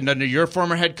happened under your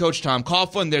former head coach, Tom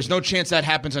Coughlin. There's no chance that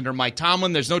happens under Mike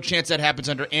Tomlin. There's no chance that happens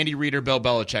under Andy Reid or Bill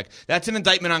Belichick. That's an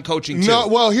indictment on coaching, too. No,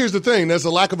 well, here's the thing. There's a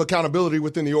lack of accountability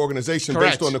within the organization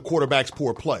based on the quarterback's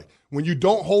poor play. When you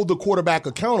don't hold the quarterback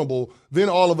accountable, then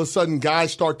all of a sudden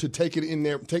guys start to take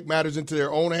matters into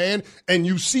their own hand, and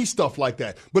you see stuff like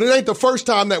that. But it ain't the first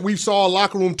time that we saw a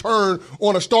locker room turn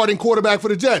on a starting quarterback for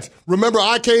the Jets. Remember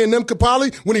IK and them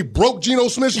Kapali when he broke Geno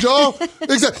Smith's jaw?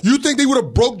 Exactly. You think they would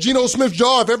have broke Geno Smith's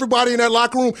jaw if everybody in that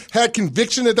locker room had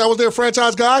conviction that was their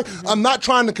franchise guy? Mm-hmm. I'm not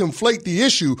trying to conflate the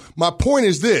issue. My point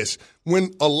is this.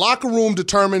 When a locker room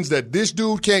determines that this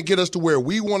dude can't get us to where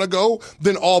we want to go,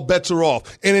 then all bets are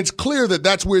off. And it's clear that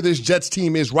that's where this Jets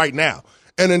team is right now.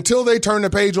 And until they turn the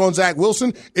page on Zach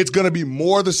Wilson, it's going to be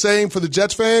more the same for the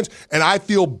Jets fans. And I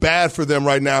feel bad for them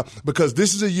right now because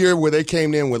this is a year where they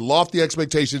came in with lofty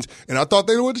expectations, and I thought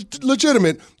they were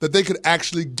legitimate that they could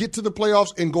actually get to the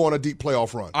playoffs and go on a deep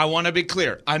playoff run. I want to be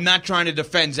clear. I'm not trying to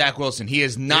defend Zach Wilson. He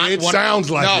is not.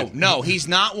 No, he's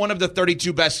not one of the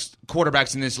 32 best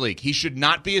quarterbacks in this league. He should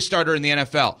not be a starter in the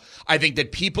NFL. I think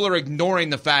that people are ignoring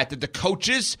the fact that the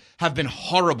coaches have been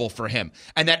horrible for him,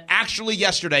 and that actually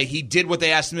yesterday he did what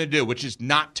they asked him to do, which is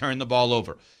not turn the ball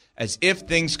over. As if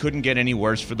things couldn't get any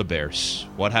worse for the Bears.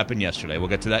 What happened yesterday? We'll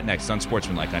get to that next on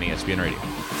Sportsmanlike on ESPN Radio.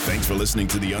 Thanks for listening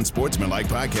to the Unsportsmanlike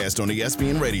podcast on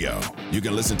ESPN Radio. You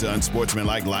can listen to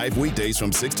Unsportsmanlike live weekdays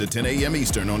from 6 to 10 a.m.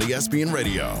 Eastern on ESPN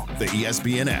Radio, the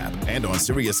ESPN app, and on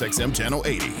SiriusXM Channel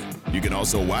 80. You can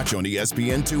also watch on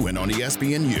ESPN2 and on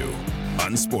ESPNU.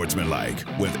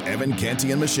 Unsportsmanlike with Evan,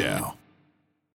 Canty, and Michelle.